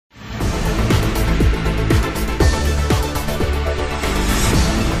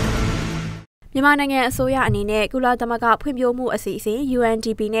မြန်မာနိုင်ငံအစိုးရအနေနဲ့ကုလသမဂ္ဂဖွံ့ဖြိုးမှုအစီအစဉ်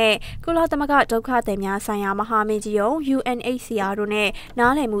UNDP နဲ့ကုလသမဂ္ဂဒုက္ခသည်များဆိုင်ရာမဟာမင်းကြီးရုံး Unhcr တို့နဲ့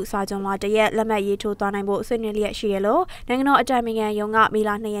နားလည်မှုစာချုပ်မှာတရက်လက်မှတ်ရေးထိုးသွားနိုင်ဖို့ဆွေးနွေးလျက်ရှိတယ်လို့နိုင်ငံတော်အတိုင်ပင်ခံရုံးကမေလ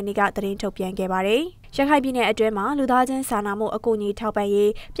 2 ရက်နေ့ကသတင်းထုတ်ပြန်ခဲ့ပါတယ်။ရခိုင်ပြည်နယ်အတွင်းမှာလူသားချင်းစာနာမှုအကူအညီထောက်ပံ့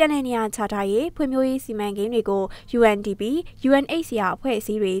ရေးပြည်내နေရာချထားရေးဖွံ့ဖြိုးရေးစီမံကိန်းတွေကို UNDP, Unhcr အဖွဲ့အစ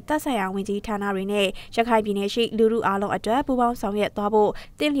ည်းတွေတပ်ဆိုင်ရာဝန်ကြီးဌာနတွေနဲ့ရခိုင်ပြည်နယ်ရှိလူထုအားလုံးအတွက်ပူးပေါင်းဆောင်ရွက်သွားဖို့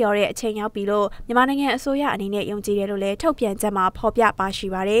တင့်လျော်တဲ့အချိန်ရောက်ပြီလို့မြန်မာနိုင်ငံအစိုးရအနေနဲ့ယုံကြည်တယ်လို့လည်းထုတ်ပြန်ချက်မှာဖော်ပြပါရှိ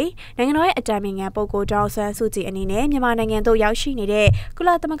ပါတယ်။နိုင်ငံတော်ရဲ့အတိုင်ပင်ခံပုဂ္ဂိုလ်ဒေါက်ဆန်းစုကြည်အနေနဲ့မြန်မာနိုင်ငံသို့ရောက်ရှိနေတဲ့ကုလ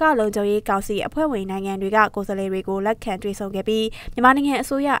သမဂ္ဂလုံခြုံရေးကောင်စီအဖွဲ့ဝင်နိုင်ငံတွေကကိုယ်စားလှယ်တွေကိုလက်ခံတွေ့ဆုံခဲ့ပြီးမြန်မာနိုင်ငံအ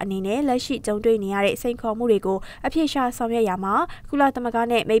စိုးရအနေနဲ့လက်ရှိကြုံတွေ့နေရတဲ့စိန်ခေါ်မှုတွေကိုအပြည့်ရှာဆောင်ရွက်ရမှာကုလသမဂ္ဂ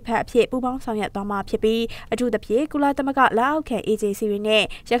နဲ့မိတ်ဖက်အဖြစ်ပူးပေါင်းဆောင်ရွက်သွားမှာဖြစ်ပြီးအထူးသဖြင့်ကုလသမဂ္ဂလက်အောက်ခံအေဂျင်စီတွေနဲ့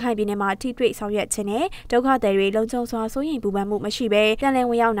ရခိုင်ပြည်နယ်မှာထိတွေ့ဆောင်ရွက်ခြင်းနဲ့ဒုက္ခသည်တွေလုံခြုံစွာစိုးရိမ်ပူပန်မှုမရှိဘဲပြန်လည်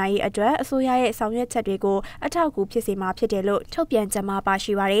ဝင်ရောက်နိုင်ရေးအတွက်အစိုးရရဲ့ဆောင်ရွက်ချက်တွေကိုအထောက်အကူဖြစ်စေမှာဖြစ်တယ်လို့ထုတ်ပြန်ချက်မှာပါ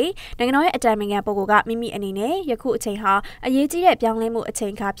ရှိပါတယ်။နိုင်ငံတော်ရဲ့အတိုင်ပင်ခံပုဂ္ဂိုလ်ကမိမိအနေနဲ့ယခုအချိန်ဟာအရေးကြီးတဲ့ပြောင်းလဲမှုအချိ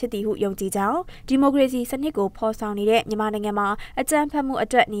န်အခါဖြစ်သည်ဟုယုံကြည်ကြောင်းဒီမိုကရေစီစနစ်ကိုဖော်ဆောင်နေတဲ့မြန်မာနိုင်ငံမှာအကြမ်းဖက်မှုအ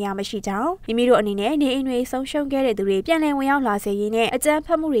တွက်နေရာမရှိကြောင်းမိမိတို့အနေနဲ့နေအိမ်တွေဆုံးရှုံးခဲ့တဲ့သူတွေပြန်လည်ဝင်ရောက်လာစေရေးနဲ့အကြမ်းဖ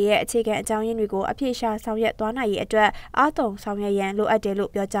က်မှုတွေရဲ့အခြေခံအကြောင်းရင်းတွေကိုအပြည့်အစုံဆောင်ရွက်သွားနိုင်ရေးအတွက်အားသွန်ဆောင်ရွက်ရန်လိုအပ်တယ်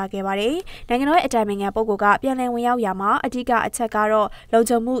လို့ပြောကြားခဲ့ပါတယ်။နိုင်ငံတော်ရဲ့အတိုင်ပင်ခံပုဂ္ဂိုလ်ကပြန်လည်ဝင်ရောက်ရာမှာအဓိကအချက်ကတော့လုံ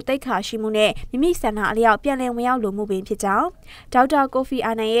ခြုံမှုတိတ်ခါရှိမှုနဲ့မိမိဆန္ဒအလျောက်ပြန်လည်ဝင်ရောက်လိုမှုပင်ဖြစ်ကြောင်းဒေါက်တာကိုဖီ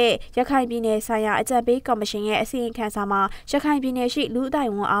အာနန်ရဲ့ရခိုင်ပြည်နယ်ဆိုင်ရာအကြံပေးကော်မရှင်ရဲ့အစီရင်ခံစာမှာရခိုင်ပြည်နယ်ရှိလူအသိုက်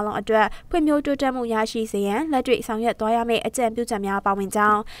အဝန်းအားလုံးအတွက်ဖွံ့ဖြိုးတိုးတက်မှုရရှိစေရန်လက်တွေ့ဆောင်ရွက်သွားရမယ့်အကြံပြုချက်များပါဝင်ကြော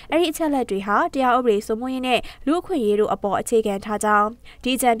င်းအဲဒီအချက်လက်တွေဟာတရားဥပဒေစိုးမိုးရေးနဲ့လူအခွင့်အရေးတို့အပေါ်အခြေခံထားကြောင်း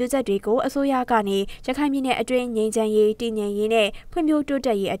ဒီအကြံပြုချက်တွေကိုအစိုးရကနေရခိုင်ပြည်နယ်အတွင်းငြိမ်းချမ်းရေးတည်ငြိမ်ရေးနဲ့ဖွံ့ဖြိုးတိုးတ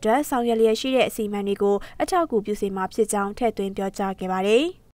က်ရေးအတွက်ဆောင်ရွက်လျက်ရှိတဲ့အစီအမံတွေကိုအထောက်အကူပြုစေမှာဖြစ်ကြောင်းထည့်သွင်းပြောကြားခဲ့ပါတယ်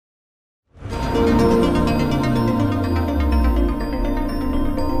။